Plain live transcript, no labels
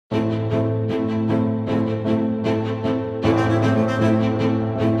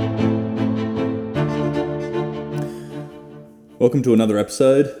Welcome to another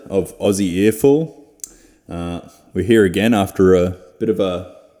episode of Aussie Earful. We're here again after a bit of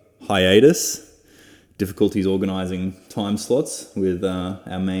a hiatus. Difficulties organising time slots with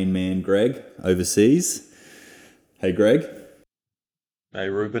our main man Greg overseas. Hey Greg. Hey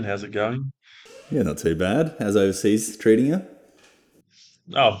Ruben, how's it going? Yeah, not too bad. How's overseas treating you?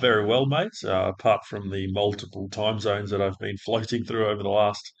 Oh, very well, mate. Apart from the multiple time zones that I've been floating through over the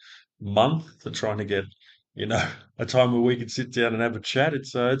last month to trying to get, you know, a time where we can sit down and have a chat,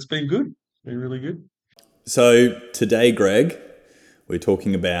 it's been good. Been really good. So today, Greg, we're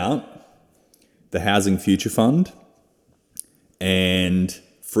talking about the Housing Future Fund and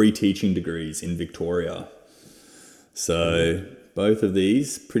free teaching degrees in Victoria. So both of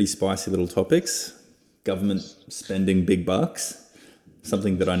these pretty spicy little topics. Government spending big bucks,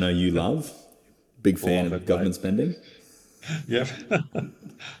 something that I know you love. Big fan Love of it, mate. government spending. Yep.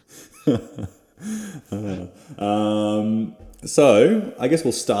 So I guess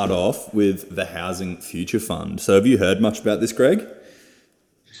we'll start off with the Housing Future Fund. So have you heard much about this, Greg?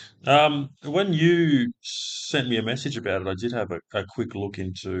 When you sent me a message about it, I did have a quick look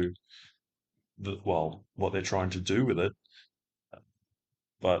into what they're trying to do with it,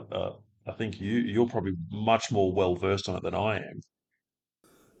 but I think you're probably much more well versed on it than I am.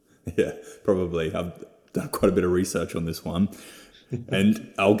 Yeah, probably. I've done quite a bit of research on this one.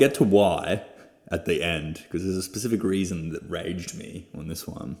 And I'll get to why at the end, because there's a specific reason that raged me on this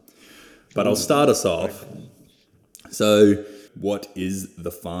one. But I'll Ooh, start us off. okay. So, what is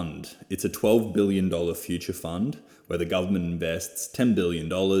the fund? It's a $12 billion future fund where the government invests $10 billion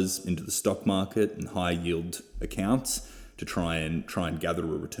into the stock market and high yield accounts to try and gather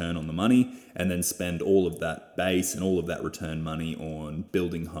a return on the money and then spend all of that base and all of that return money on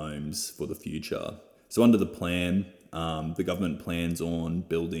building homes for the future. So under the plan, the government plans on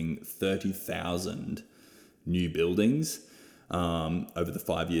building 30,000 new buildings over the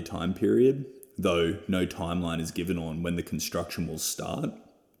 5-year time period, though no timeline is given on when the construction will start.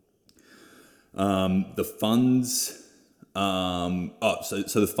 The funds,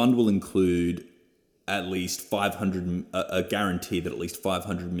 so the fund will include at least 500, a guarantee that at least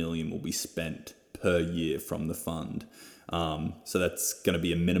 500 million will be spent per year from the fund. So that's going to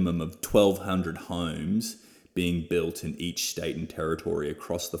be a minimum of 1,200 homes being built in each state and territory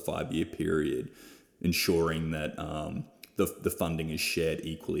across the 5-year period, ensuring that the funding is shared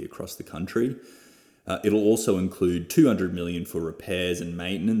equally across the country. It'll also include 200 million for repairs and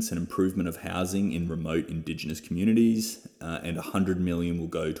maintenance and improvement of housing in remote Indigenous communities, and 100 million will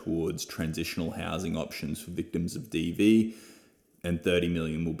go towards transitional housing options for victims of DV, and 30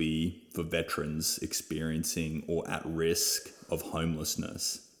 million will be for veterans experiencing or at risk of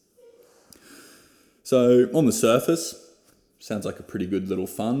homelessness. So on the surface, sounds like a pretty good little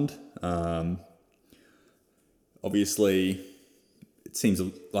fund. Obviously, it seems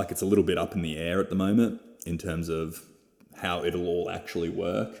like it's a little bit up in the air at the moment in terms of how it'll all actually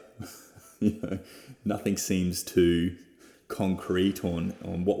work. Nothing seems too concrete on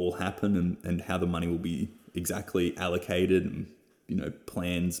what will happen and how the money will be exactly allocated and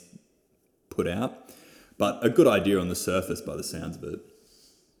plans put out. But a good idea on the surface by the sounds of it.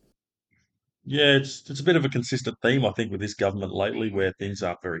 Yeah, it's a bit of a consistent theme, I think, with this government lately, where things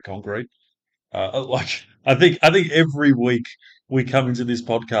aren't very concrete. Like I think every week we come into this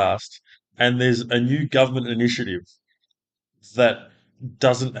podcast and there's a new government initiative that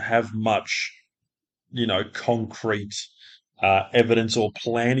doesn't have much, concrete evidence or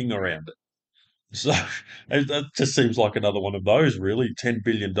planning around it. So that just seems like another one of those, really. $10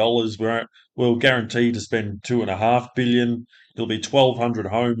 billion. We'll guarantee to spend 2.5 billion. There'll be 1,200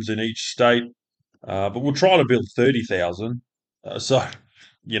 homes in each state, but we'll try to build 30,000. So,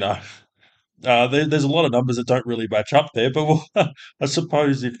 you know, there's a lot of numbers that don't really match up there. But I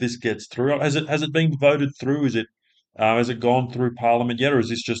suppose if this gets through, has it been voted through? Has it gone through Parliament yet, or is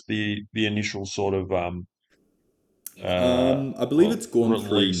this just the initial sort of I believe it's gone through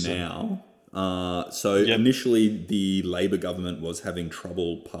release? And now. So yep, initially, the Labor government was having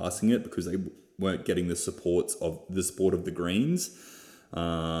trouble passing it because they weren't getting the support of the Greens.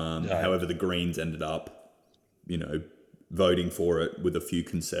 yeah, However, the Greens ended up, voting for it with a few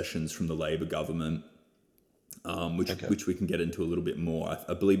concessions from the Labor government, which okay. which we can get into a little bit more.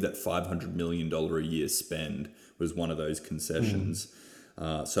 I believe that $500 million a year spend was one of those Hmm, concessions.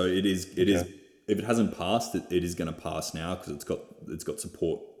 So it is okay. if it hasn't passed, it is going to pass now because it's got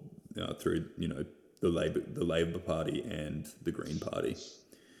support through the Labor Party and the Green Party.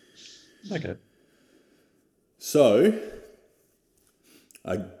 Okay. So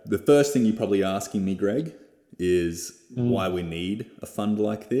the first thing you're probably asking me, Greg, is why Mm. we need a fund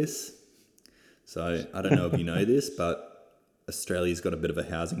like this. So I don't know if you know this, but Australia's got a bit of a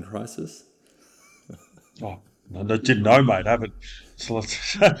housing crisis? Oh, I didn't know, mate. I haven't. So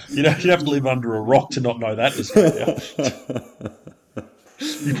you'd have to live under a rock to not know that in Australia.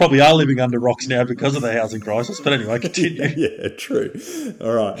 You probably are living under rocks now because of the housing crisis. But anyway, continue. Yeah, true.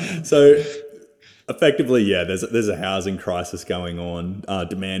 All right. So effectively, yeah, there's a housing crisis going on.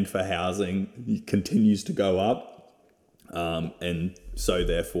 Demand for housing continues to go up, and so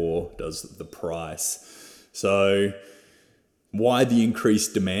therefore does the price. So why the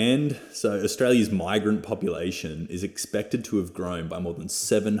increased demand? So Australia's migrant population is expected to have grown by more than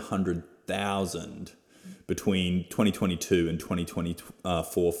 700,000 between 2022 and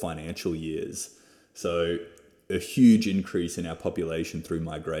 2024 financial years. So a huge increase in our population through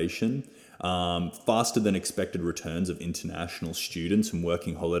migration, faster than expected returns of international students and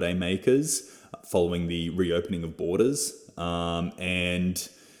working holiday makers following the reopening of borders, and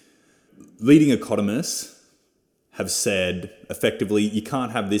leading economists have said effectively you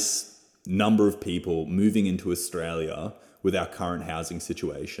can't have this number of people moving into Australia with our current housing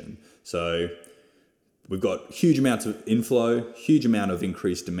situation. So we've got huge amounts of inflow, huge amount of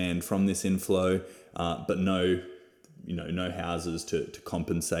increased demand from this inflow, but no houses to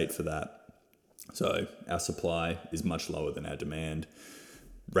compensate for that. So our supply is much lower than our demand,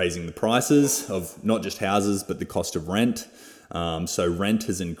 raising the prices of not just houses, but the cost of rent. So rent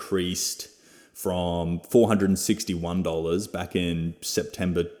has increased from $461 back in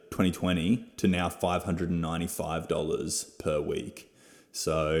September 2020 to now $595 per week.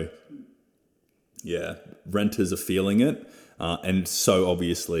 So yeah, renters are feeling it. And so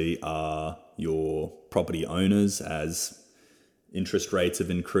obviously are your property owners as interest rates have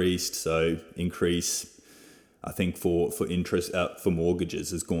increased. So increase, I think for interest for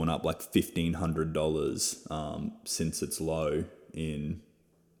mortgages has gone up like $1,500 since its low in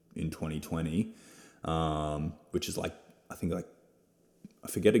 2020, which is like I think like I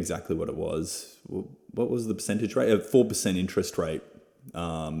forget exactly what it was. What was the percentage rate? A 4% interest rate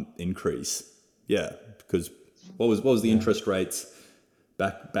increase. Yeah, because what was the Yeah. interest rates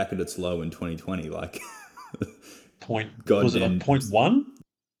back at its low in 2020? Like Was it like goddamn. 0.1?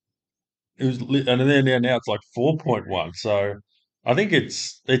 It was, and then now it's like 4.1. So I think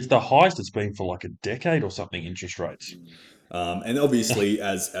it's the highest it's been for like a decade or something. Interest rates. And obviously,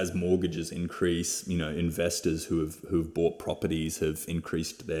 as mortgages increase, investors who've bought properties have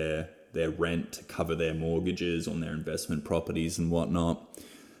increased their rent to cover their mortgages on their investment properties and whatnot.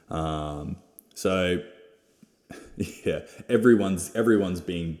 So yeah, everyone's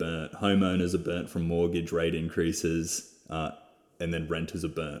being burnt. Homeowners are burnt from mortgage rate increases, and then renters are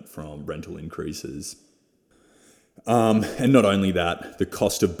burnt from rental increases. And not only that, the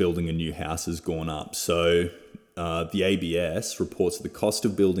cost of building a new house has gone up. So the ABS reports that the cost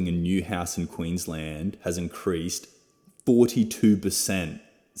of building a new house in Queensland has increased 42%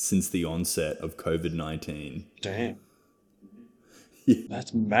 since the onset of COVID-19. Damn,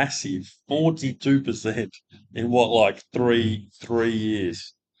 that's massive. 42% in what, like three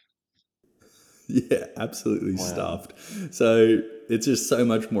years? Yeah, absolutely Wow. stuffed. So it's just so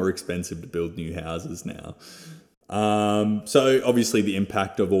much more expensive to build new houses now. So obviously the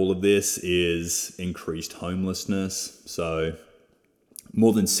impact of all of this is increased homelessness. So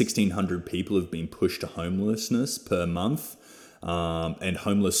more than 1,600 people have been pushed to homelessness per month. And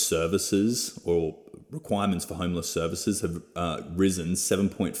homeless services or requirements for homeless services have risen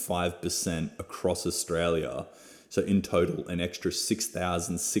 7.5% across Australia. So in total, an extra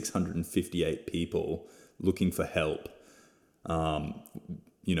 6,658 people looking for help,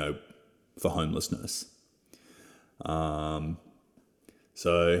 you know, for homelessness.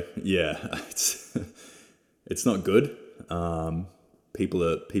 So yeah, it's not good.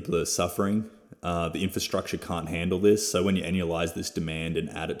 People are suffering. The infrastructure can't handle this. So when you annualize this demand and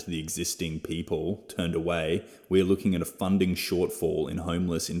add it to the existing people turned away, we're looking at a funding shortfall in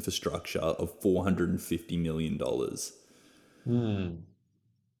homeless infrastructure of $450 million. Hmm.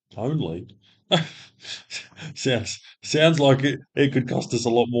 Only. Sounds like it could cost us a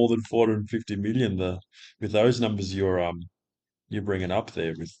lot more than 450 million. With those numbers you're bringing up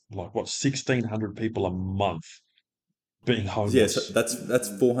there, with like what, 1,600 people a month being Yeah, so homeless. that's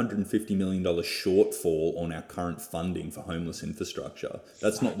 $450 million shortfall on our current funding for homeless infrastructure.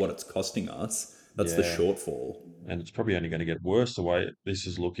 That's not Fuck. what it's costing us. That's the Yeah, shortfall. and it's probably only going to get worse the way this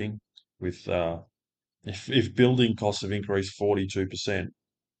is looking. With if building costs have increased 42%,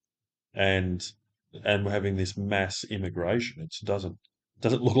 and we're having this mass immigration, it doesn't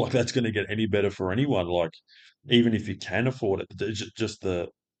look like that's going to get any better for anyone. Like, even if you can afford it,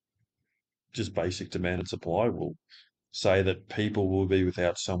 just basic demand and supply will say that people will be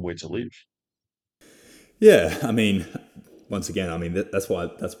without somewhere to live. Yeah, I mean, once again, I mean, that's why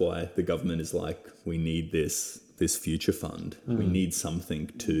the government is like, we need this future fund. We need something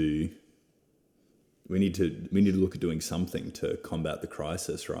to. We need to look at doing something to combat the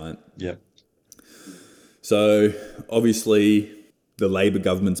crisis, right? Yeah. So obviously, the Labor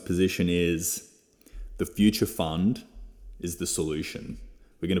government's position is the future fund is the solution.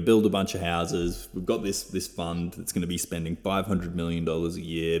 We're going to build a bunch of houses. We've got this fund that's going to be spending $500 million a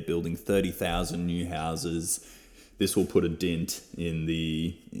year, building 30,000 new houses. This will put a dent in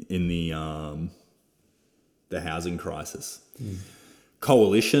the housing crisis.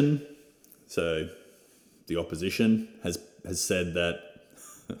 Coalition, so the opposition has said that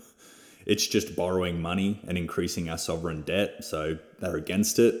it's just borrowing money and increasing our sovereign debt, so they're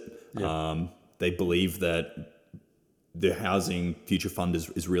against it. Yeah. They believe that the housing future fund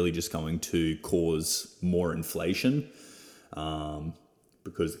is really just going to cause more inflation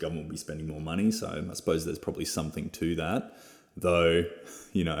because the government will be spending more money. So I suppose there's probably something to that. Though,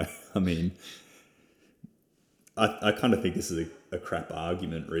 I mean, I kind of think this is a crap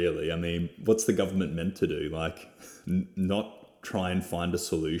argument, really. I mean, what's the government meant to do? Like, not try and find a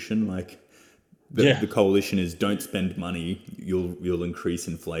solution? Like, the coalition is, don't spend money, you'll increase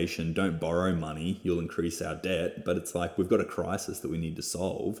inflation. Don't borrow money, you'll increase our debt. But it's like, we've got a crisis that we need to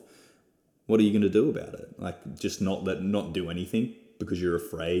solve. What are you going to do about it? Like, just not do anything because you're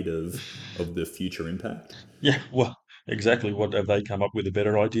afraid of the future impact? Yeah. Well, exactly. What have they come up with a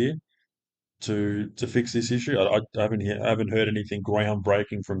better idea to fix this issue? I haven't heard anything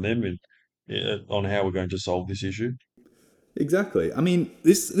groundbreaking from them on how we're going to solve this issue. Exactly. I mean,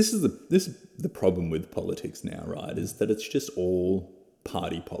 this is the problem with politics now, right? Is that it's just all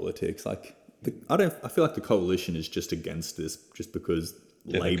party politics. Like, I feel like the coalition is just against this just because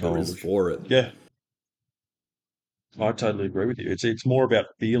Yeah, the Labor is coalition. for it. Yeah, I totally agree with you. It's more about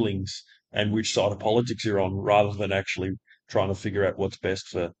feelings and which side of politics you're on, rather than actually trying to figure out what's best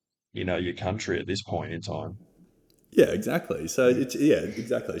for your country at this point in time. Yeah, exactly. So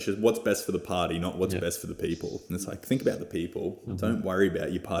exactly. It's just what's best for the party, not what's Yeah. best for the people. And it's like, think about the people. Don't worry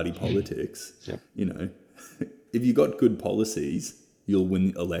about your party politics. Yeah. If you got good policies, you'll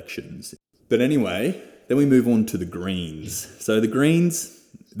win elections. But anyway, then we move on to the Greens. So the Greens,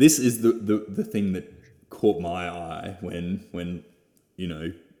 this is the thing that caught my eye when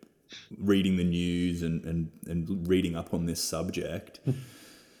reading the news and reading up on this subject.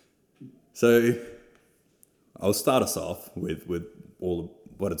 So I'll start us off with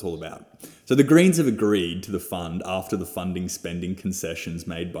what it's all about. So the Greens have agreed to the fund after the funding spending concessions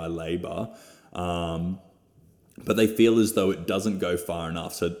made by Labor, but they feel as though it doesn't go far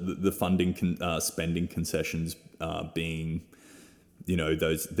enough. So the funding spending concessions being,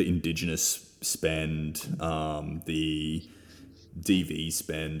 the Indigenous spend, the DV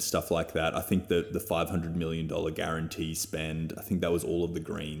spend, stuff like that. I think the $500 million guarantee spend, I think that was all of the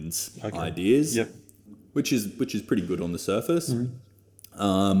Greens' ideas. Yep. Which is pretty good on the surface.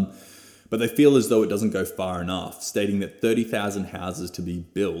 But they feel as though it doesn't go far enough, stating that 30,000 houses to be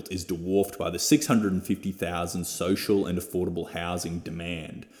built is dwarfed by the 650,000 social and affordable housing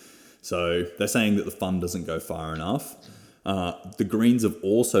demand. So they're saying that the fund doesn't go far enough. The Greens have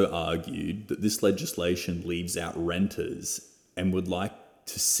also argued that this legislation leaves out renters and would like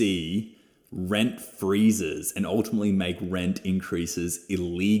to see rent freezes and ultimately make rent increases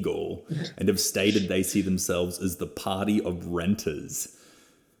illegal, and have stated they see themselves as the party of renters.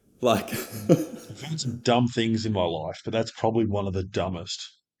 Like, I've had some dumb things in my life, but that's probably one of the dumbest.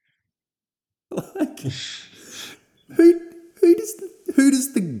 who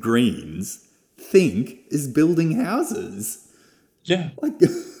does the Greens think is building houses? Yeah. Like,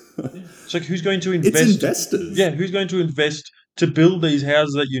 It's like, who's going to it's invest? investors. Yeah, who's going to invest to build these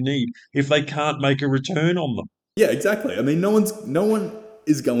houses that you need if they can't make a return on them? Yeah, exactly. I mean, no one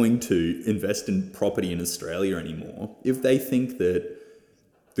is going to invest in property in Australia anymore if they think that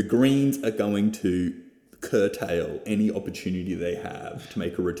the Greens are going to curtail any opportunity they have to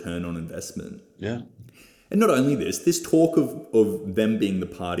make a return on investment. Yeah. And not only this talk of them being the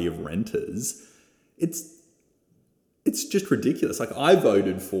party of renters, it's just ridiculous. Like, I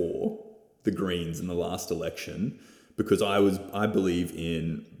voted for the Greens in the last election because I believe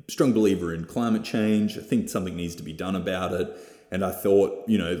strong believer in climate change. I think something needs to be done about it. And I thought,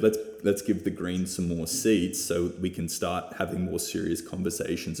 let's give the Greens some more seats so we can start having more serious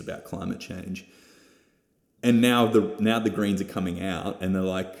conversations about climate change. And now the Greens are coming out and they're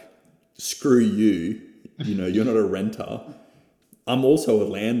like, screw you, you're not a renter. I'm also a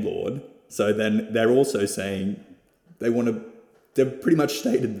landlord. So then they're also saying they've pretty much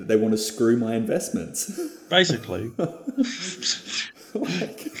stated that they want to screw my investments. Basically.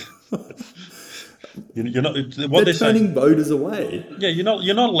 You're not what They're they're saying. turning voters away. Yeah, you're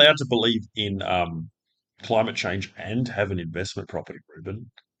not allowed to believe in climate change and have an investment property,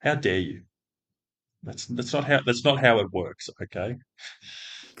 Ruben. How dare you? That's not how it works. Okay,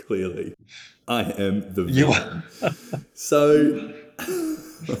 Clearly, I am the you villain. So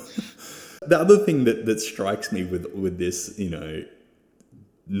the other thing that strikes me with this,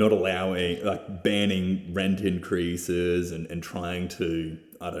 not allowing, like banning rent increases and trying to,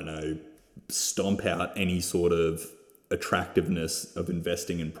 I don't know, stomp out any sort of attractiveness of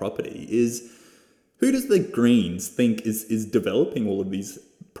investing in property is, who does the Greens think is developing all of these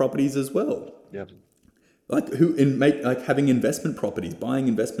properties as well? yeah. Like who in make like having investment properties, buying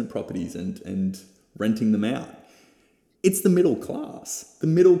investment properties and renting them out. It's the middle class. The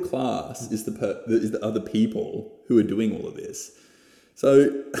middle class is the other people who are doing all of this.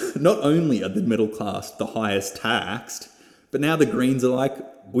 So not only are the middle class the highest taxed, but now the Greens are like,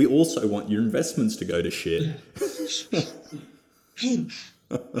 we also want your investments to go to shit.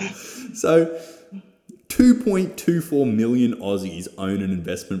 So 2.24 million Aussies own an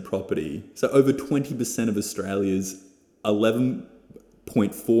investment property. So over 20% of Australia's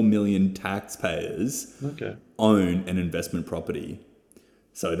 11.4 million taxpayers Okay. own an investment property.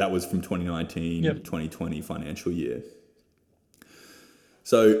 So that was from 2019 Yep. 2020 financial year.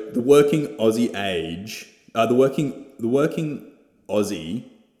 So the working Aussie age, the working Aussie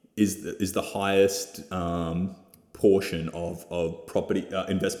is the highest portion of property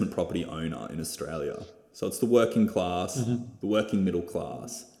investment property owner in Australia. So it's the working class, the working middle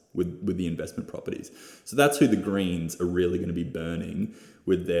class with the investment properties. So that's who the Greens are really going to be burning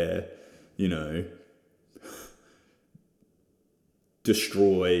with their,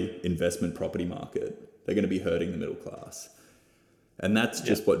 destroy investment property market. They're going to be hurting the middle class. And that's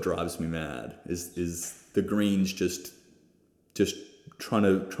just what drives me mad is the Greens just trying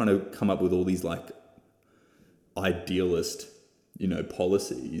to come up with all these like idealist,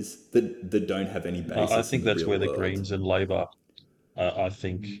 policies that don't have any I basis in think the that's real where the world. Greens and Labor, I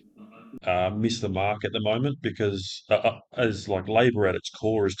think, miss the mark at the moment because, as like Labor at its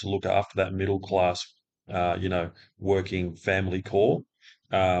core is to look after that middle class, working family core,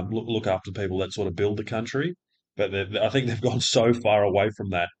 look after people that sort of build the country. But I think they've gone so far away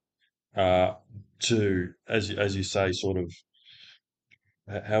from that uh, to, as you say, sort of,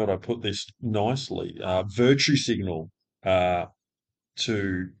 how would I put this nicely? Virtue signal uh,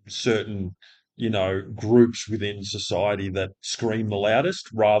 to certain, groups within society that scream the loudest,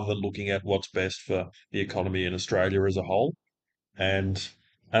 rather than looking at what's best for the economy in Australia as a whole. And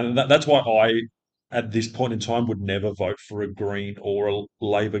that's why at this point in time, would never vote for a Green or a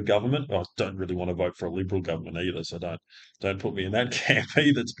Labor government. I don't really want to vote for a Liberal government either, so don't put me in that camp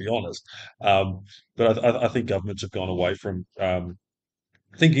either, to be honest. But I think governments have gone away from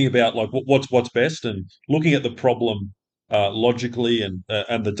thinking about like what's best and looking at the problem logically and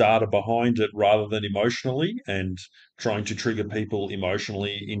the data behind it rather than emotionally, and trying to trigger people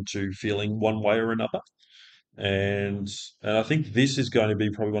emotionally into feeling one way or another. And and I think this is going to be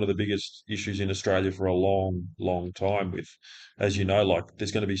probably one of the biggest issues in Australia for a long, long time. With, as you know, like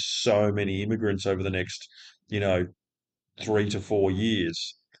there's going to be so many immigrants over the next, you know, 3 to 4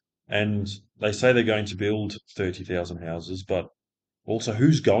 years, and they say they're going to build 30,000 houses, but also,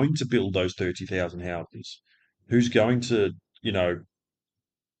 who's going to build those 30,000 houses? Who's going to, you know,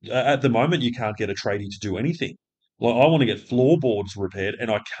 at the moment, you can't get a tradie to do anything. Like, I want to get floorboards repaired,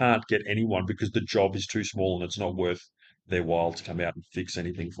 and I can't get anyone because the job is too small and it's not worth their while to come out and fix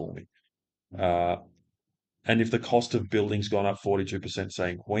anything for me. Uh, and if the cost of building's gone up 42%,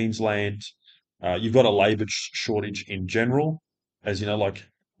 say in Queensland, you've got a labour shortage in general. As you know, like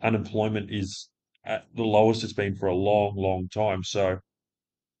unemployment is at the lowest it's been for a long, long time. So,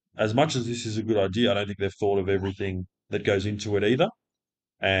 as much as this is a good idea, I don't think they've thought of everything that goes into it either.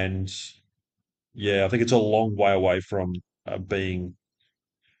 And yeah, I think it's a long way away from being,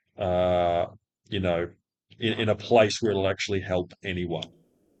 uh, you know, in a place where it'll actually help anyone.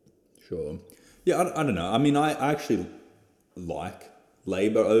 Sure. Yeah, I don't know. I mean, I actually like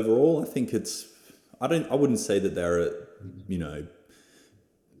Labor overall. I think I wouldn't say that they're, you know,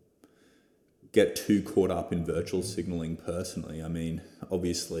 get too caught up in virtual signaling personally. I mean,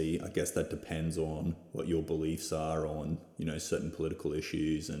 obviously, I guess that depends on what your beliefs are on, certain political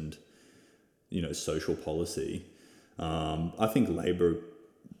issues and, social policy. I think Labor,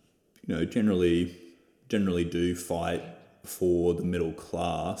 generally do fight for the middle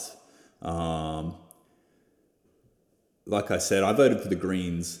class. Um, like I said, I voted for the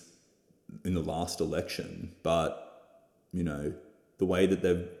Greens in the last election, but the way that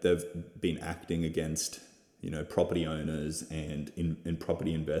they've been acting against property owners and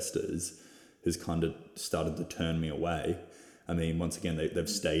property investors has kind of started to turn me away. I mean, once again, they've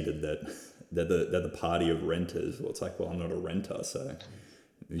stated that they're the party of renters. Well, it's like, well, I'm not a renter, so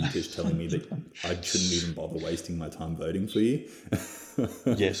you're just telling me that I shouldn't even bother wasting my time voting for you.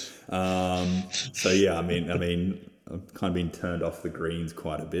 Yes. So yeah, I've kind of been turned off the Greens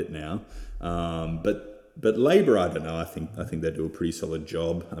quite a bit now. But Labor, I don't know. I think they do a pretty solid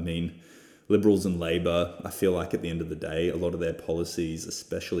job. I mean, Liberals and Labor, I feel like at the end of the day, a lot of their policies,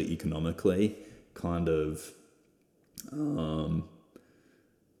 especially economically, kind of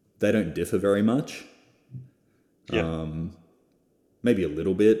they don't differ very much. Yeah. Maybe a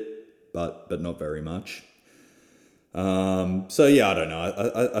little bit, but not very much. So yeah, I don't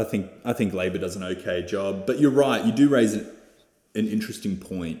know. I think Labor does an okay job, but you're right. You do raise an interesting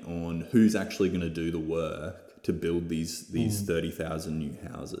point on who's actually going to do the work to build these 30,000 new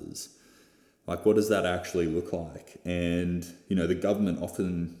houses. Like, what does that actually look like? And the government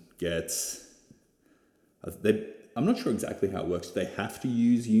often gets. I'm not sure exactly how it works. Do they have to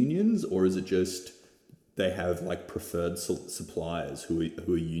use unions, or is it just they have like preferred suppliers who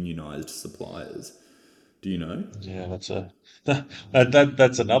are unionized suppliers? Do you know? Yeah,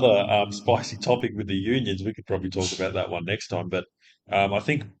 that's another spicy topic with the unions. We could probably talk about that one next time. But I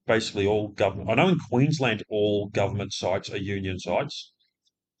think basically all government. I know in Queensland all government sites are union sites.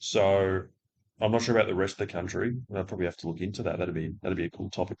 So I'm not sure about the rest of the country. I'll probably have to look into that. That'd be a cool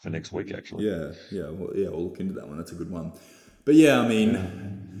topic for next week, actually. Yeah, we'll look into that one. That's a good one. But yeah, I Yeah.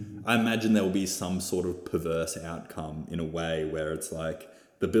 mean, I imagine there will be some sort of perverse outcome in a way where it's like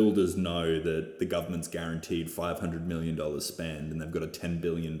the builders know that the government's guaranteed $500 million spend and they've got a $10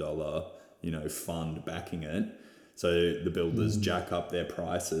 billion, fund backing it. So the builders jack up their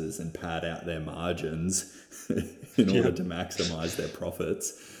prices and pad out their margins in order Yeah. to maximize their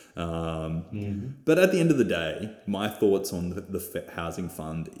profits. Hmm. But at the end of the day, my thoughts on the housing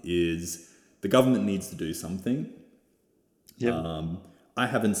fund is the government needs to do something. Yep. I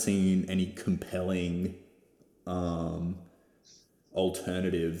haven't seen any compelling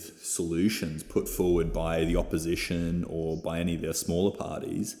alternative solutions put forward by the opposition or by any of their smaller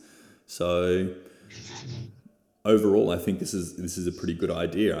parties. So overall, I think this is a pretty good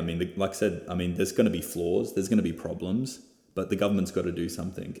idea. I mean, like I said, there's going to be flaws, there's going to be problems, but the government's got to do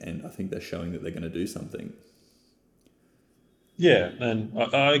something, and I think they're showing that they're going to do something. Yeah, and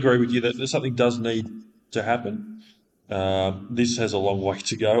I agree with you that something does need to happen. This has a long way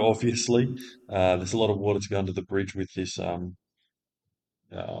to go, obviously. There's a lot of water to go under the bridge with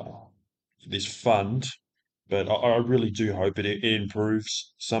uh, this fund, but I really do hope it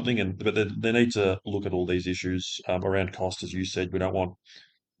improves something. But they need to look at all these issues around cost, as you said. We don't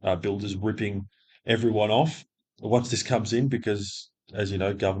want builders ripping everyone off once this comes in, because, as you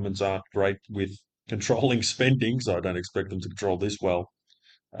know, governments aren't great with controlling spending, so I don't expect them to control this well.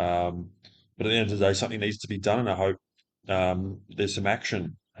 Um, but at the end of the day, something needs to be done, and I hope there's some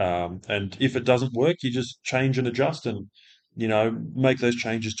action. And if it doesn't work, you just change and adjust, and make those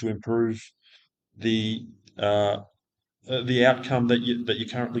changes to improve the uh, the outcome that you're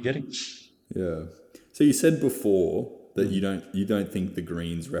currently getting. Yeah. So you said before that Mm. you don't think the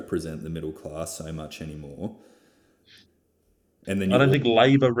Greens represent the middle class so much anymore, and then I you don't think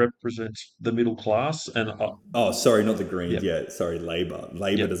Labor represents the middle class, and oh, sorry, not the Greens. yeah, Yeah, sorry, Labor.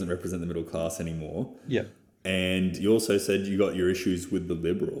 Labor yeah, doesn't represent the middle class anymore. yeah. And you also said you got your issues with the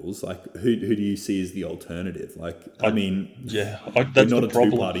Liberals. Like, who do you see as the alternative? Like, I I mean, yeah, we're that's the not a two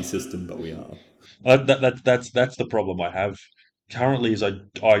problem. party system, but we are. That's the problem I have currently is I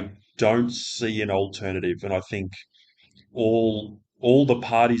don't see an alternative, and I think all the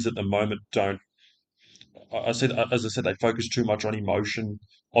parties at the moment don't. I said, as I said, they focus too much on emotion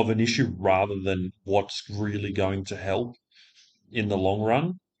of an issue rather than what's really going to help in the long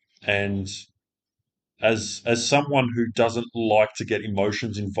run. And as someone who doesn't like to get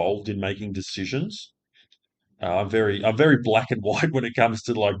emotions involved in making decisions, I'm very black and white when it comes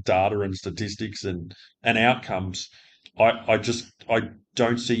to like data and statistics and outcomes. I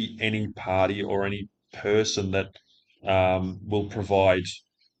don't see any party or any person that will provide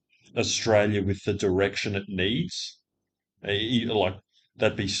Australia with the direction it needs, like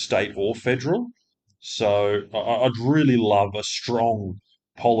that be state or federal. So I'd really love a strong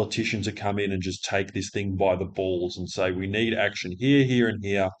politician to come in and just take this thing by the balls and say we need action here, here, and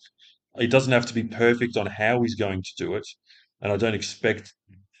here. It doesn't have to be perfect on how he's going to do it, and I don't expect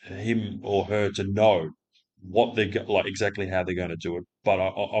him or her to know like exactly how they're going to do it. But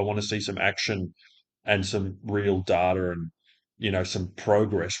I want to see some action and some real data and some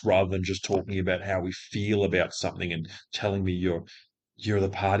progress rather than just talking about how we feel about something and telling me you're the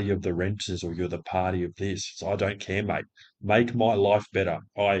party of the renters or you're the party of this. So I don't care, mate. Make my life better.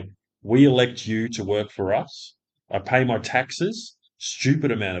 We elect you to work for us. I pay my taxes,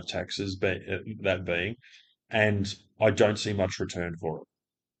 stupid amount of taxes, that being, and I don't see much return for it.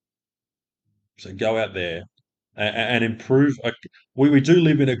 So go out there and improve. We do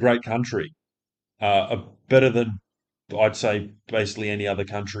live in a great country, better than I'd say basically any other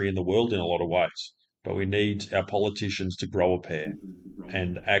country in the world in a lot of ways. But we need our politicians to grow a pair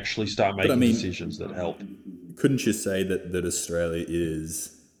and actually start But I making mean, decisions that help. couldn't you say that Australia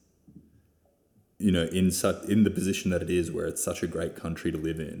is, in the position that it is, where it's such a great country to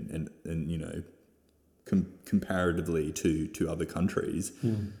live in, and comparatively to other countries,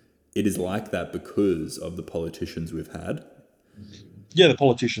 Mm. it is like that because of the politicians we've had. Yeah, the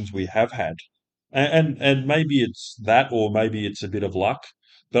politicians we have had, and maybe it's that, or maybe it's a bit of luck.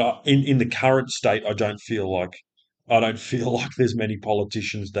 But in the current state, I don't feel like there's many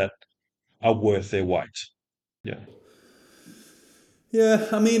politicians that are worth their weight. Yeah. Yeah,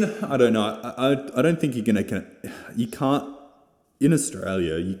 I mean, I don't know. I don't think you can't, in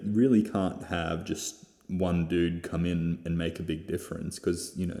Australia, you really can't have just one dude come in and make a big difference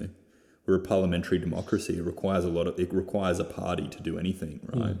because, we're a parliamentary democracy. It requires a party to do anything,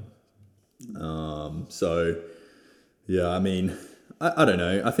 right? Mm. So, yeah, I mean, I don't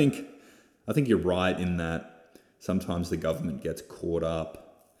know. I think you're right in that sometimes the government gets caught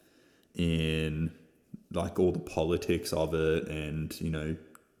up in like all the politics of it and,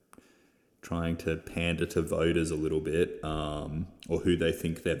 trying to pander to voters a little bit, or who they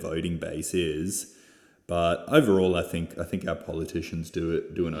think their voting base is. But overall, I think our politicians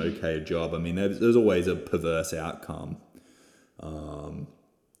do an okay job. I mean, there's always a perverse outcome,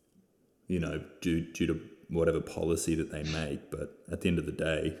 due to whatever policy that they make. But at the end of the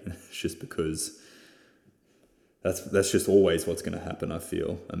day, it's just because that's just always what's going to happen. I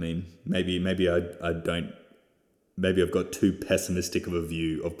feel. I mean, maybe I don't. Maybe I've got too pessimistic of a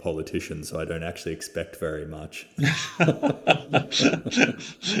view of politicians, so I don't actually expect very much. You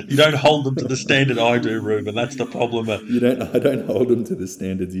don't hold them to the standard I do, Ruben. That's the problem. I don't hold them to the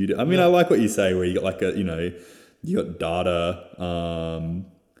standards you do. I mean, I Yeah. like what you say, where you got you got data,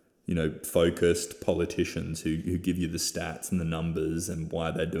 focused politicians who give you the stats and the numbers and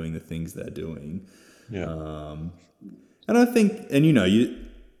why they're doing the things they're doing. Yeah. And I think, and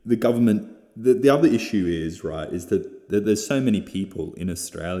the government, the other issue is, right, is that there's so many people in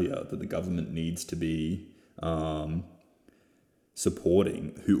Australia that the government needs to be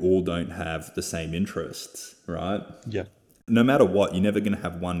supporting who all don't have the same interests, right? Yeah. No matter what, you're never going to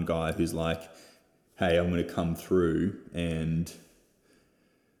have one guy who's like, hey, I'm going to come through and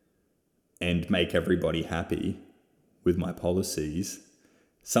make everybody happy with my policies.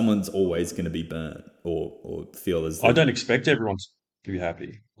 Someone's always going to be burnt or feel as I though, don't expect everyone to be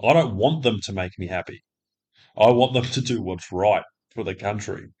happy. I don't want them to make me happy. I want them to do what's right for the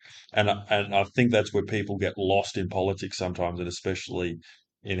country. And I think that's where people get lost in politics sometimes, and especially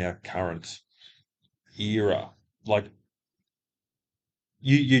in our current era. Like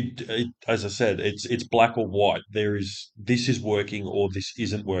as I said, it's black or white. This is working or this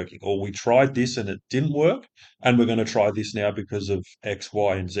isn't working, or we tried this and it didn't work, and we're going to try this now because of X,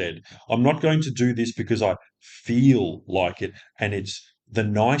 Y, and Z. I'm not going to do this because I feel like it and it's the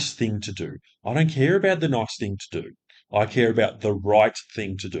nice thing to do. I don't care about the nice thing to do. I care about the right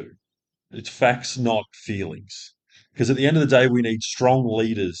thing to do. It's facts, not feelings. Because at the end of the day, we need strong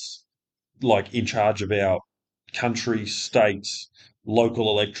leaders like in charge of our country, states, local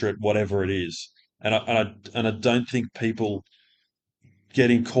electorate, whatever it is. And I don't think people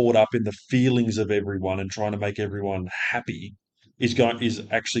getting caught up in the feelings of everyone and trying to make everyone happy is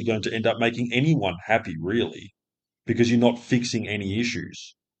actually going to end up making anyone happy, really, because you're not fixing any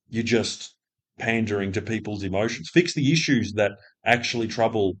issues. You're just pandering to people's emotions. Fix the issues that actually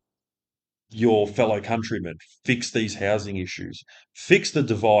trouble your fellow countrymen. Fix these housing issues. Fix the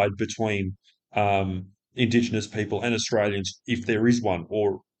divide between Indigenous people and Australians, if there is one,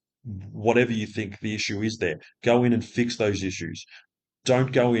 or whatever you think the issue is there. Go in and fix those issues.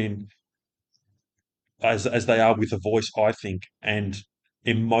 Don't go in as they are with a voice, I think, and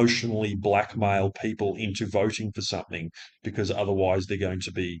emotionally blackmail people into voting for something because otherwise they're going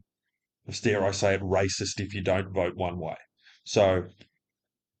to be, dare I say it, racist if you don't vote one way. So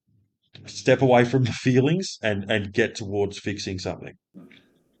step away from the feelings and get towards fixing something.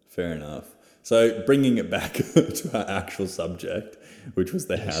 fair enough. So bringing it back to our actual subject, which was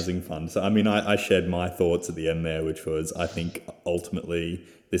the Yes. housing fund. So I mean, I shared my thoughts at the end there, which was I think ultimately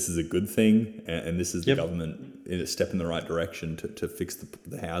this is a good thing, and this is the Yep. government in a step in the right direction to fix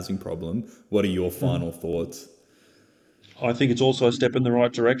the housing problem. What are your Mhm. final thoughts? I think it's also a step in the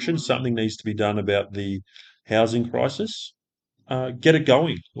right direction. Something needs to be done about the housing crisis. Get it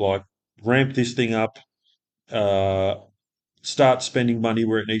going. Like ramp this thing up, uh, start spending money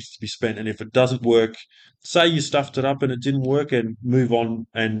where it needs to be spent. And if it doesn't work, say you stuffed it up and it didn't work, and move on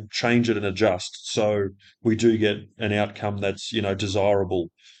and change it and adjust. So we do get an outcome that's, desirable,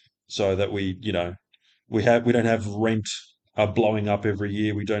 so that we don't have rent blowing up every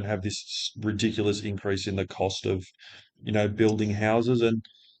year. We don't have this ridiculous increase in the cost of, building houses, and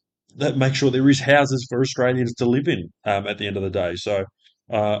that make sure there is houses for Australians to live in at the end of the day. So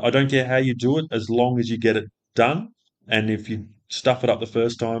I don't care how you do it, as long as you get it done. And if you stuff it up the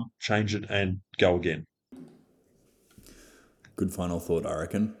first time, change it and go again. Good final thought, I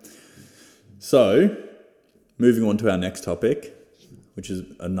reckon. So, moving on to our next topic, which is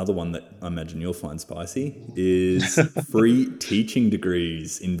another one that I imagine you'll find spicy, is free teaching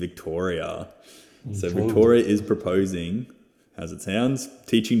degrees in Victoria. So Victoria is proposing, as it sounds,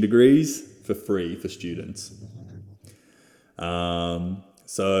 teaching degrees for free for students.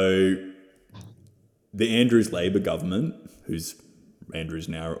 So the Andrews Labor government, Andrews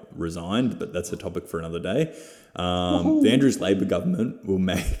now resigned, but that's a topic for another day. The Andrews Labor government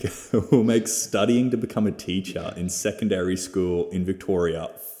will make studying to become a teacher in secondary school in Victoria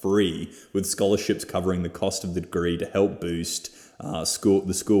free, with scholarships covering the cost of the degree to help boost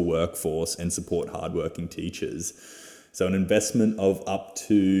the school workforce and support hardworking teachers. So an investment of up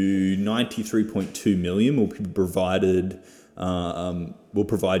to 93.2 million will be provided. Will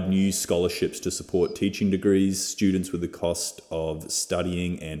provide new scholarships to support teaching degrees, students with the cost of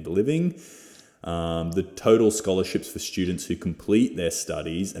studying and living. The total scholarships for students who complete their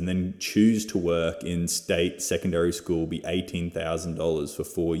studies and then choose to work in state secondary school will be $18,000 for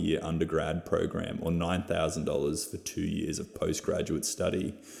 4-year undergrad program, or $9,000 for 2 years of postgraduate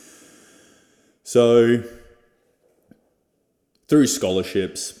study. So through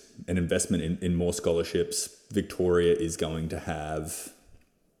scholarships and investment in more scholarships, Victoria is going to have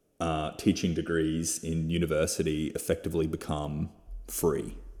teaching degrees in university effectively become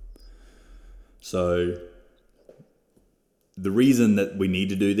free. So the reason that we need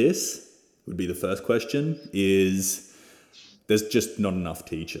to do this would be the first question is there's just not enough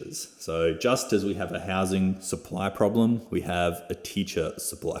teachers. So just as we have a housing supply problem, we have a teacher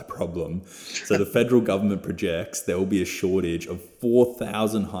supply problem. So the federal government projects there will be a shortage of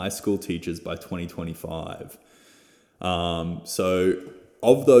 4,000 high school teachers by 2025. So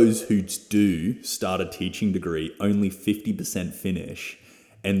of those who do start a teaching degree, only 50% finish.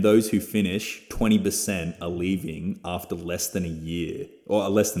 And those who finish, 20% are leaving after less than a year, or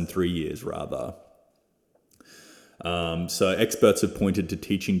less than 3 years rather. So experts have pointed to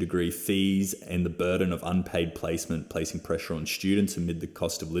teaching degree fees and the burden of unpaid placement placing pressure on students amid the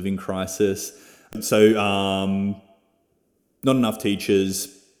cost of living crisis. So not enough teachers.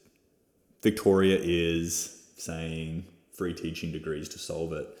 Victoria is saying free teaching degrees to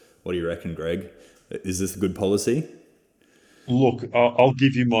solve it. What do you reckon, Greg? Is this a good policy? Look, I'll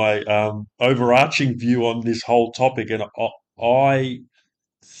give you my overarching view on this whole topic, and I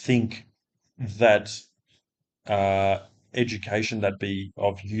think that uh, education that be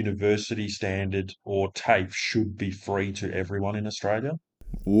of university standard or TAFE should be free to everyone in Australia.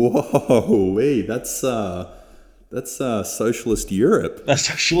 Whoa, wait, that's socialist Europe. That's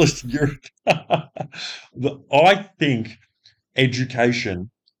socialist Europe. I think education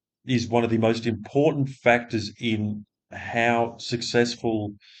is one of the most important factors in how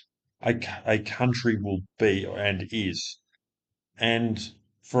successful a country will be and is. And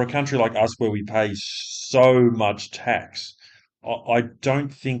for a country like us, where we pay so much tax, I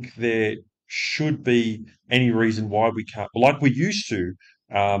don't think there should be any reason why we can't, like we used to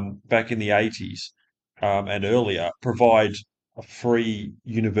back in the 80s and earlier, provide a free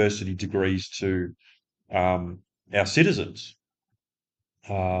university degrees to our citizens.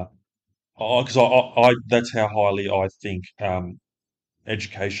 Because that's how highly I think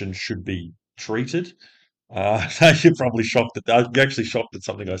education should be treated. You're probably shocked you're actually shocked at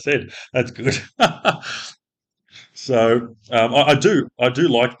something I said. That's good. So I do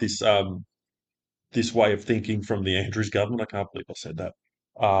like this way of thinking from the Andrews government. I can't believe I said that.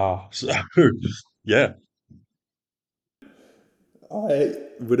 So yeah, I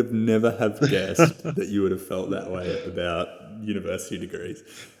would have never have guessed that you would have felt that way about university degrees.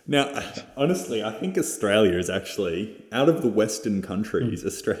 Now, honestly, I think Australia is actually, out of the Western countries,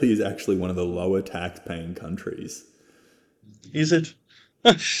 Australia is actually one of the lower tax paying countries. is it?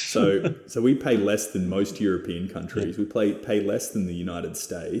 So we pay less than most European countries. We pay less than the United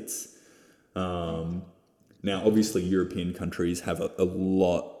States. Now, obviously, European countries have a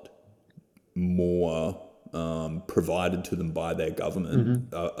lot more provided to them by their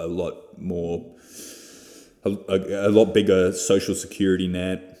government, a lot more, a lot bigger social security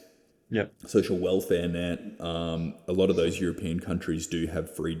net, Yeah. social welfare net. A lot of those European countries do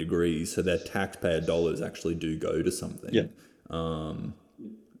have free degrees, so their taxpayer dollars actually do go to Yeah. something.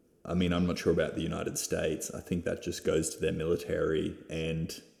 I mean, I'm not sure about the United States. I think that just goes to their military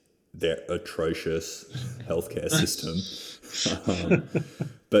and their atrocious healthcare system. Um,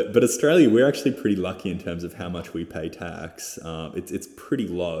 but Australia, we're actually pretty lucky in terms of how much we pay tax. It's pretty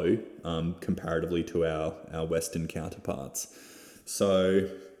low comparatively to our Western counterparts. So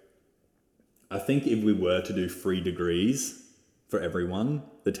I think if we were to do free degrees for everyone,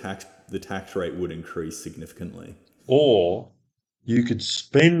 the tax rate would increase significantly. Or you could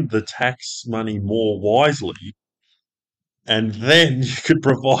spend the tax money more wisely, and then you could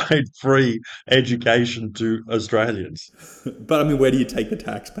provide free education to Australians. But I mean, where do you take the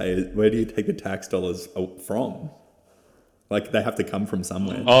taxpayers? Where do you take the tax dollars from? Like they have to come from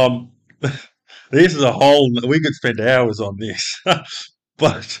somewhere. Um, this is a whole. We could spend hours on this,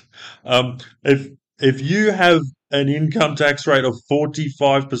 but um, if you have an income tax rate of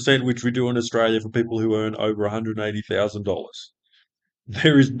 45%, which we do in Australia for people who earn over $180,000,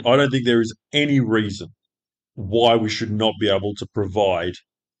 I don't think there is any reason why we should not be able to provide,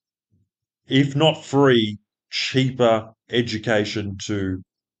 if not free, cheaper education to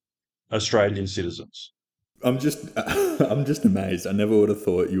Australian citizens. I'm just amazed. I never would have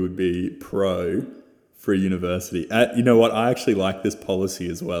thought you would be pro free university. You know what? I actually like this policy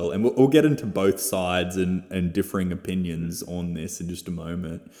as well, and we'll get into both sides and differing opinions on this in just a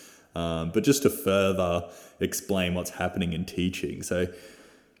moment. But just to further explain what's happening in teaching, so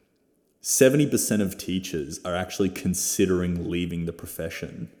 70% of teachers are actually considering leaving the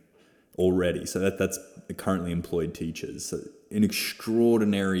profession already. So that's currently employed teachers. So an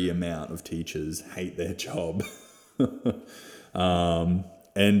extraordinary amount of teachers hate their job. And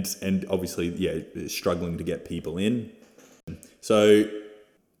obviously, yeah, struggling to get people in. So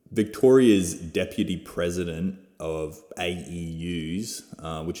Victoria's deputy president of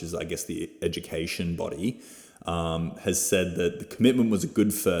AEUs, which is, I guess, the education body, has said that the commitment was a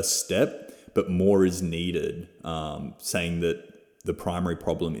good first step, but more is needed, saying that the primary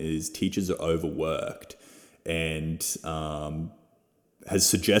problem is teachers are overworked, and has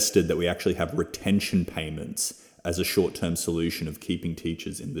suggested that we actually have retention payments as a short-term solution of keeping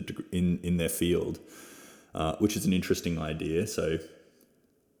teachers in their field, which is an interesting idea. So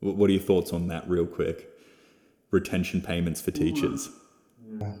what are your thoughts on that real quick? Retention payments for teachers.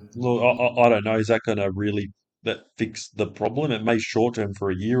 Look, I don't know. Is that going to really that fix the problem? It may short term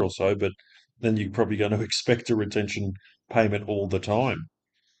for a year or so, but then you're probably going to expect a retention payment all the time.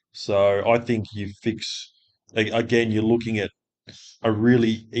 So I think again, you're looking at a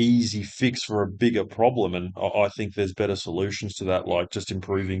really easy fix for a bigger problem, and I think there's better solutions to that, like just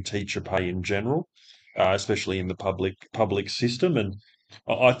improving teacher pay in general, especially in the public system. And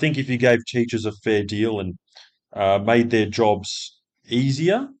I think if you gave teachers a fair deal and made their jobs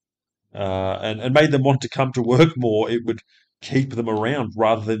easier, and made them want to come to work more, it would keep them around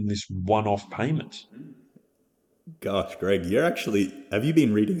rather than this one-off payment. Gosh, Greg, have you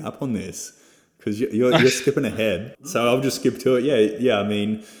been reading up on this? Because you're skipping ahead. So I'll just skip to it. Yeah, yeah. I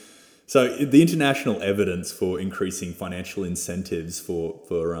mean, so the international evidence for increasing financial incentives for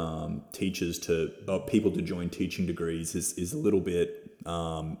teachers people to join teaching degrees is a little bit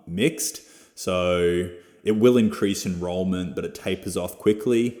mixed. So it will increase enrollment, but it tapers off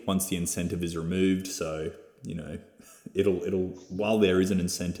quickly once the incentive is removed. So it'll while there is an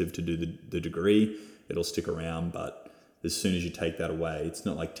incentive to do the degree, it'll stick around. But as soon as you take that away, it's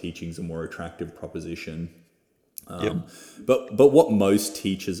not like teaching's a more attractive proposition. Yep. But what most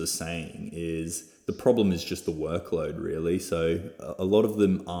teachers are saying is the problem is just the workload, really. So a lot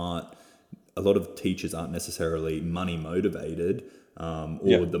of teachers aren't necessarily money motivated, or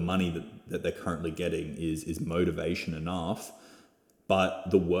Yep. the money that they're currently getting is motivation enough.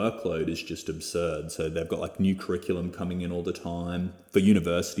 But the workload is just absurd. So they've got like new curriculum coming in all the time. For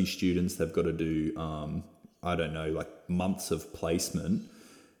university students, they've got to do, I don't know, like months of placement,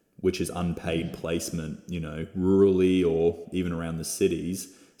 which is unpaid placement, rurally or even around the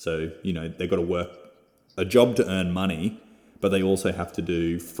cities. So, they've got to work a job to earn money, but they also have to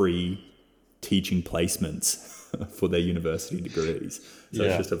do free teaching placements for their university degrees. So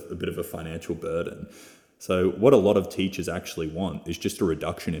it's Yeah. just a bit of a financial burden. So what a lot of teachers actually want is just a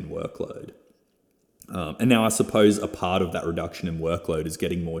reduction in workload. And now I suppose a part of that reduction in workload is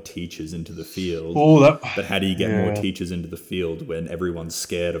getting more teachers into the field. Oh, that. But how do you get more Yeah. teachers into the field when everyone's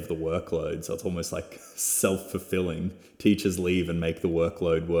scared of the workload? So it's almost like self-fulfilling. Teachers leave and make the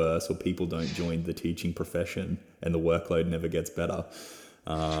workload worse, or people don't join the teaching profession and the workload never gets better.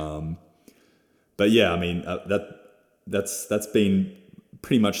 But yeah, I mean, that's been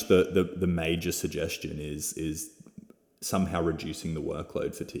pretty much the major suggestion is somehow reducing the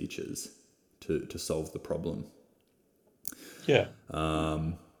workload for teachers to solve the problem. Yeah.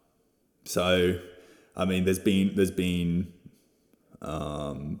 So, I mean, there's been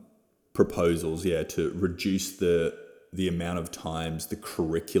proposals, yeah, to reduce the amount of times the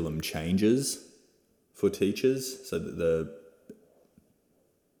curriculum changes for teachers, so that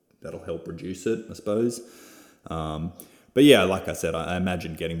that'll help reduce it, I suppose. But yeah, like I said, I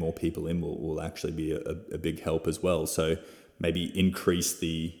imagine getting more people in will actually be a big help as well. So maybe increase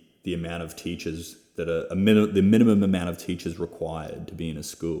the amount of teachers that are the minimum amount of teachers required to be in a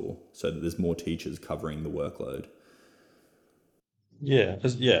school, so that there's more teachers covering the workload. Yeah,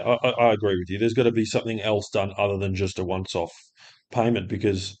 I agree with you. There's got to be something else done other than just a once-off payment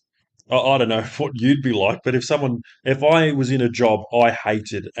because I don't know what you'd be like, but if I was in a job I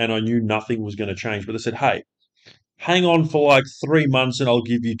hated and I knew nothing was going to change, but they said, "Hey, hang on for like 3 months and I'll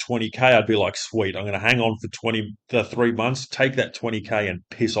give you 20K," I'd be like, "Sweet, I'm going to hang on for 3 months, take that 20K and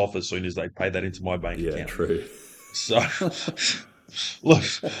piss off as soon as they pay that into my bank Yeah, account." true. So, look,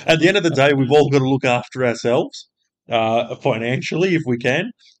 at the end of the day, we've all got to look after ourselves financially if we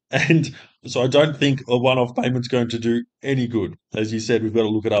can. And so I don't think a one-off payment's going to do any good. As you said, we've got to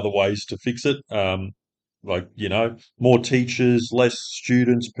look at other ways to fix it. Like, more teachers, less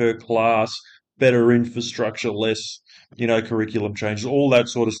students per class, better infrastructure, less, curriculum changes, all that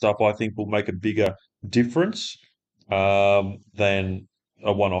sort of stuff, I think will make a bigger difference than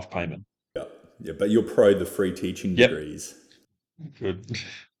a one-off payment. Yeah, yeah. But you're pro the free teaching Yep. degrees. Good.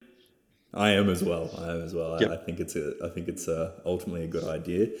 I am as well. I am as well. I Yep. think it's ultimately a good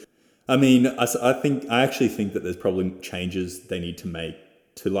idea. I mean, I actually think that there's probably changes they need to make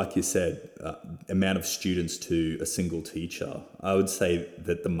to, like you said, amount of students to a single teacher. I would say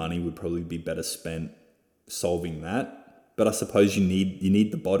that the money would probably be better spent solving that. But I suppose you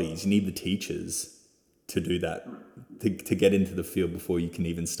need the bodies, you need the teachers to do that, to get into the field before you can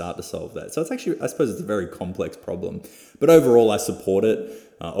even start to solve that. So it's actually, I suppose it's a very complex problem. But overall, I support it.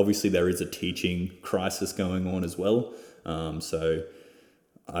 Obviously, there is a teaching crisis going on as well. So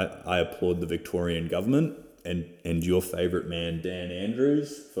I applaud the Victorian government and your favourite man, Dan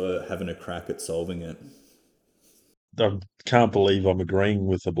Andrews, for having a crack at solving it. I can't believe I'm agreeing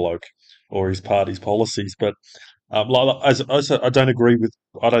with the bloke or his party's policies, but like, as I don't agree with.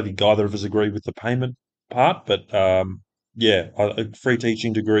 I don't think either of us agree with the payment part, but yeah, free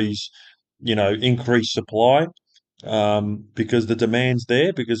teaching degrees, increase supply because the demand's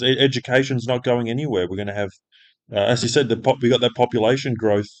there. Because education's not going anywhere. We're going to have, as you said, we got that population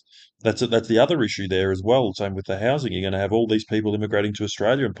growth. That's the other issue there as well. Same with the housing. You're going to have all these people immigrating to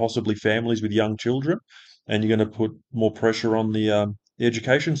Australia and possibly families with young children, and you're going to put more pressure on the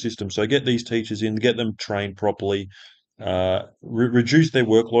education system. So get these teachers in, get them trained properly, reduce their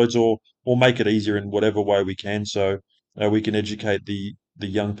workloads, or make it easier in whatever way we can, so we can educate the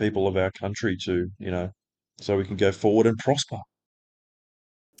young people of our country to, so we can go forward and prosper.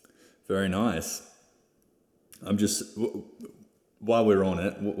 Very nice. I'm just while we're on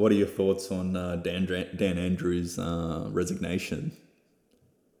it, what are your thoughts on Dan Andrews' resignation?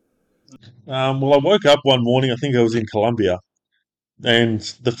 Well, I woke up one morning. I think I was in Colombia, and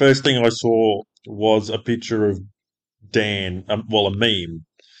the first thing I saw was a picture of Dan, well, a meme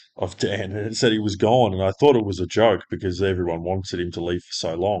of Dan, and it said he was gone, and I thought it was a joke because everyone wanted him to leave for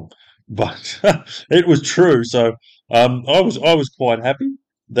so long, but it was true. So I was quite happy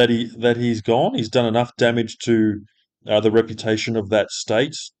that he's gone. He's done enough damage to the reputation of that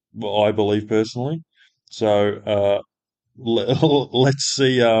state, well, I believe personally. So let's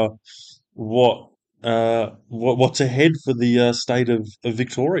see what what's ahead for the state of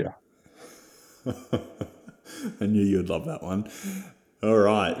Victoria. I knew you'd love that one. All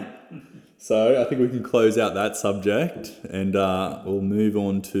right. So I think we can close out that subject, and we'll move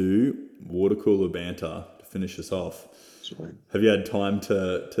on to water cooler banter to finish us off. Sorry. Have you had time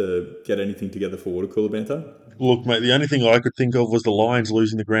to get anything together for water cooler banter? Look, mate, the only thing I could think of was the Lions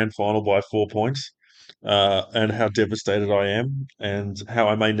losing the grand final by 4 points, and how devastated I am, and how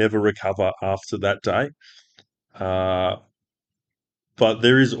I may never recover after that day. Uh, but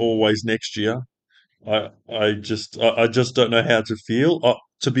there is always next year. I just don't know how to feel.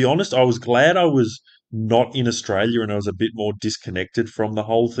 To be honest, I was glad I was not in Australia and I was a bit more disconnected from the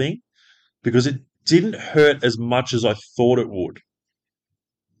whole thing because it didn't hurt as much as I thought it would.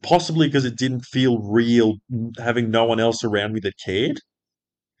 Possibly because it didn't feel real, having no one else around me that cared.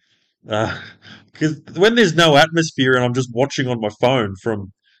 Because when there's no atmosphere and I'm just watching on my phone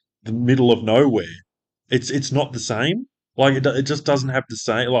from the middle of nowhere, it's not the same. Like it just doesn't have the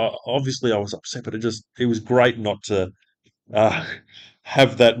same. Like obviously I was upset, but it was great not to uh,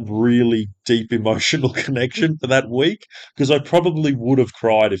 have that really deep emotional connection for that week because I probably would have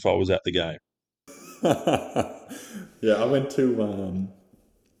cried if I was at the game. Yeah, I went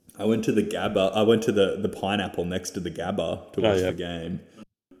to the Gabba. I went to the pineapple next to the Gabba to Oh watch yeah, the game.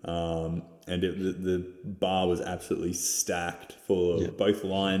 And the bar was absolutely stacked full yeah. of both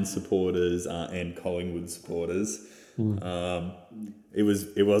Lions supporters and Collingwood supporters. It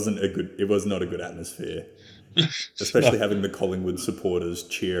was not a good atmosphere, No, especially having the Collingwood supporters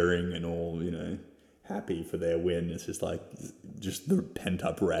cheering and all, happy for their win. It's just like just the pent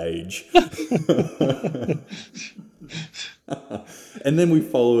up rage. And then we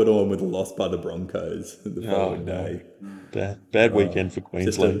followed on with a loss by the Broncos the oh following no, day. bad weekend for Just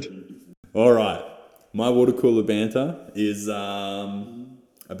Queensland. a All right. My water cooler banter is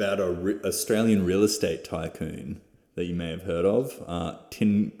about Australian real estate tycoon that you may have heard of,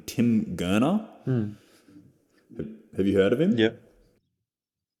 Tim Gurner. Hmm. Have you heard of him? Yep.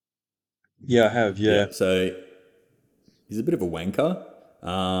 Yeah, I have. Yeah. Yeah. So he's a bit of a wanker.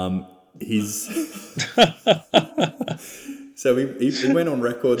 He's so he went on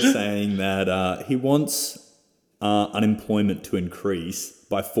record saying that he wants unemployment to increase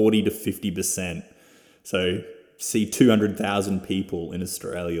by 40 to 50%. So see 200,000 people in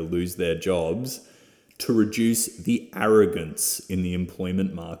Australia lose their jobs to reduce the arrogance in the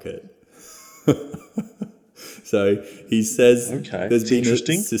employment market. So he says Okay, there's it's been a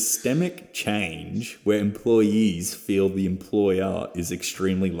interesting. systemic change where employees feel the employer is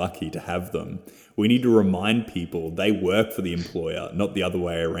extremely lucky to have them. We need to remind people they work for the employer, not the other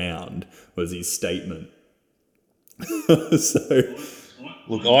way around, was his statement. So,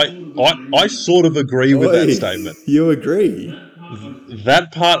 Look, I sort of agree with that oi, statement. you agree?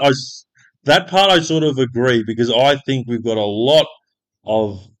 That part that part I sort of agree because I think we've got a lot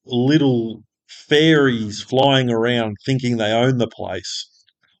of little fairies flying around thinking they own the place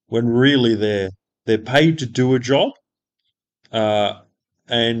when really they're paid to do a job. Uh,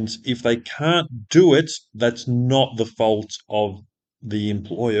 and if they can't do it, that's not the fault of the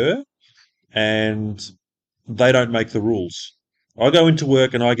employer, and they don't make the rules. I go into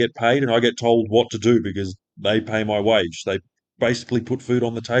work and I get paid and I get told what to do because they pay my wage. They basically put food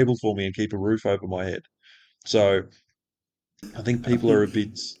on the table for me and keep a roof over my head. So I think I people are think a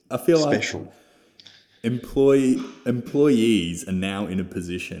bit I feel like special. employees are now in a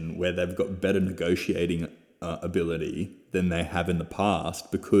position where they've got better negotiating ability than they have in the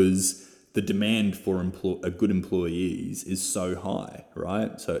past because the demand for good employees is so high,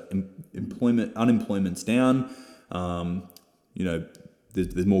 right? So unemployment's down. Um, you know,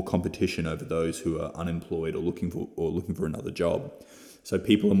 there's more competition over those who are unemployed or looking for another job. So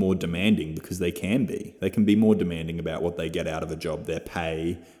people are more demanding because they can be. They can be more demanding about what they get out of a job, their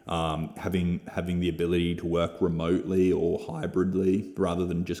pay, having the ability to work remotely or hybridly rather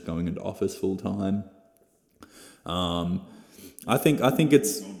than just going into office full time. I think I think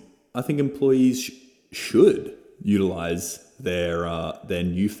it's I think employees should utilize their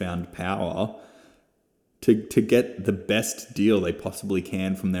newfound power to get the best deal they possibly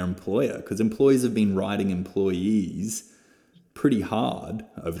can from their employer because employers have been riding employees pretty hard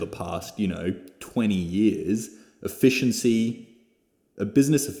over the past 20 years.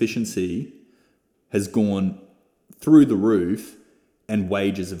 Business efficiency has gone through the roof and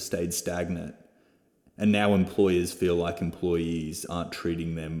wages have stayed stagnant. And now employers feel like employees aren't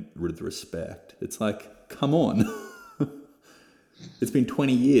treating them with respect. It's like, come on. It's been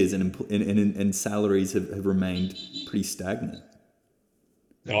 20 years and salaries have remained pretty stagnant.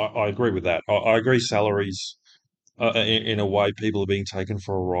 I agree with that. I agree salaries, in a way, people are being taken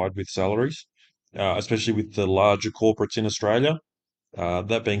for a ride with salaries, especially with the larger corporates in Australia.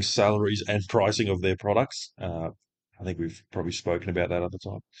 That being salaries and pricing of their products. I think we've probably spoken about that other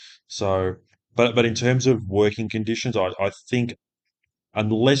time. So, but in terms of working conditions, I think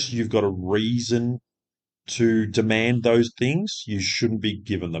unless you've got a reason to demand those things, you shouldn't be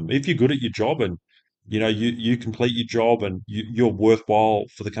given them. If you're good at your job and you complete your job and you're worthwhile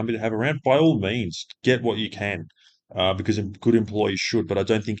for the company to have around, by all means, get what you can, because good employees should. But I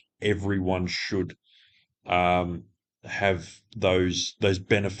don't think everyone should um, have those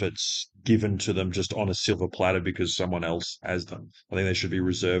benefits given to them just on a silver platter because someone else has them. I think they should be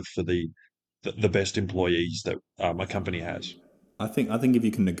reserved for the best employees that a company has. I think if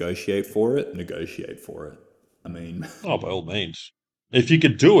you can negotiate for it, negotiate for it. I mean, Oh, by all means. If you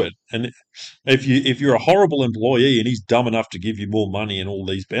could do it, and if you're a horrible employee and he's dumb enough to give you more money and all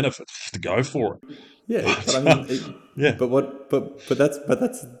these benefits, to go for it. yeah, but But I mean, yeah, but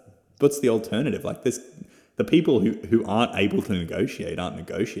that's what's the alternative? Like this, the people who aren't able to negotiate aren't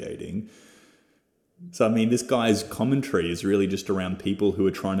negotiating. So I mean, this guy's commentary is really just around people who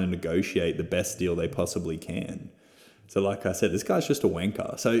are trying to negotiate the best deal they possibly can. So, like I said, this guy's just a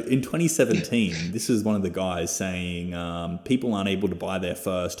wanker. So, in 2017, this is one of the guys saying people aren't able to buy their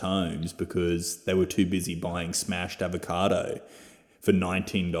first homes because they were too busy buying smashed avocado for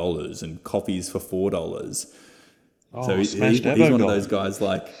 $19 and coffees for $4. So, Oh, smashed he's avo one of guy. those guys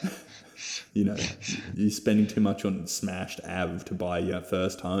like, you know, you're spending too much on smashed av to buy your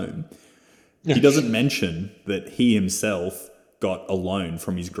first home. He doesn't mention that he himself got a loan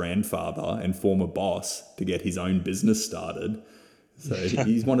from his grandfather and former boss to get his own business started. So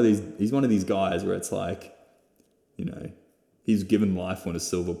he's one of these. He's one of these guys where it's like, you know, he's given life on a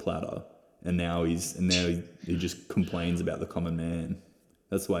silver platter, and now he just complains about the common man.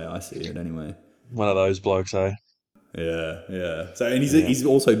 That's the way I see it, anyway. One of those blokes, eh? Yeah, yeah. So and Yeah. he's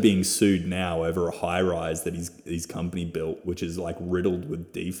also being sued now over a high rise that his company built, which is like riddled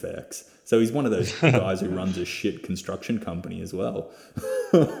with defects. So he's one of those guys who runs a shit construction company as well.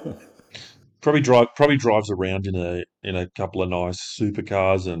 Probably drives around in a couple of nice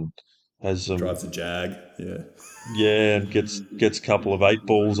supercars and has some Drives a Jag. Yeah. yeah, and gets a couple of eight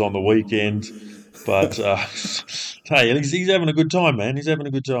balls on the weekend. But hey, he's having a good time, man. He's having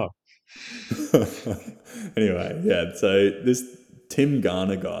a good time. Anyway, yeah. So this Tim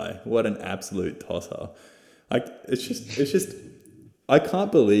Garner guy, what an absolute tosser! Like it's just I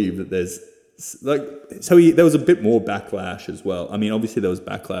can't believe that there's like there was a bit more backlash as well. I mean, obviously there was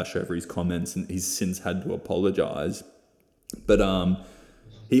backlash over his comments, and he's since had to apologize. But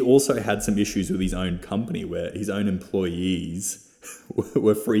he also had some issues with his own company where his own employees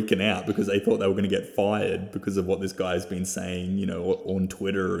were freaking out because they thought they were going to get fired because of what this guy's been saying, you know, on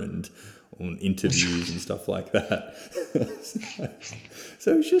Twitter and on interviews and stuff like that.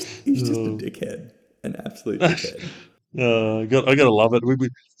 So he's just a dickhead, an absolute dickhead. I gotta love it.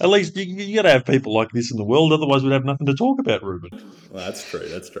 At least you gotta have people like this in the world, otherwise we'd have nothing to talk about, Ruben. Well, that's true.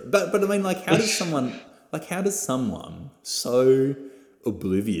 That's true. But I mean, like, how does someone so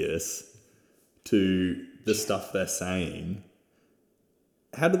oblivious to the stuff they're saying,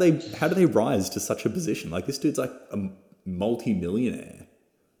 how do they rise to such a position? Like, this dude's like a multi-millionaire.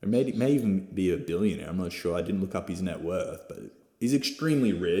 Or may even be a billionaire. I'm not sure. I didn't look up his net worth, but he's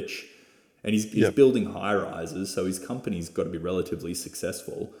extremely rich, and he's Yep. building high rises, so his company's got to be relatively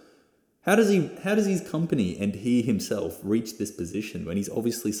successful. How does his company and he himself reach this position when he's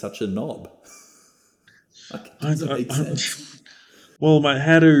obviously such a knob? Like, it I, doesn't make I, sense. well, mate,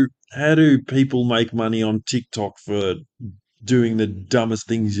 how do people make money on TikTok for doing the dumbest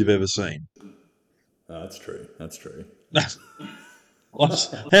things you've ever seen? Oh, that's true. That's true.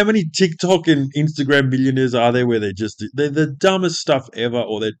 How many TikTok and Instagram millionaires are there where they're the dumbest stuff ever,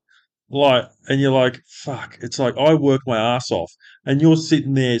 or they're like, and you're like, fuck. It's like I work my ass off, and you're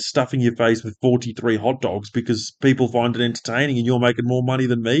sitting there stuffing your face with 43 hot dogs because people find it entertaining, and you're making more money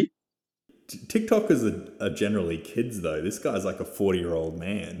than me. TikTokers are generally kids, though. This guy's like a 40-year-old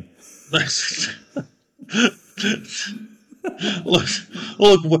man. look,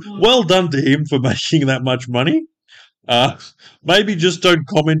 well done to him for making that much money. Uh, Maybe just don't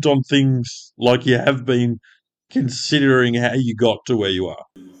comment on things like you have been, considering how you got to where you are.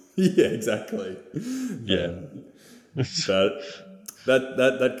 Yeah, exactly. Yeah. But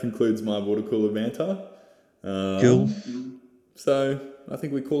that concludes my water cooler banter. Cool. So I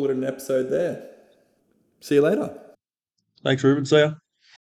think we call it an episode there. See you later. Thanks, Ruben. See ya.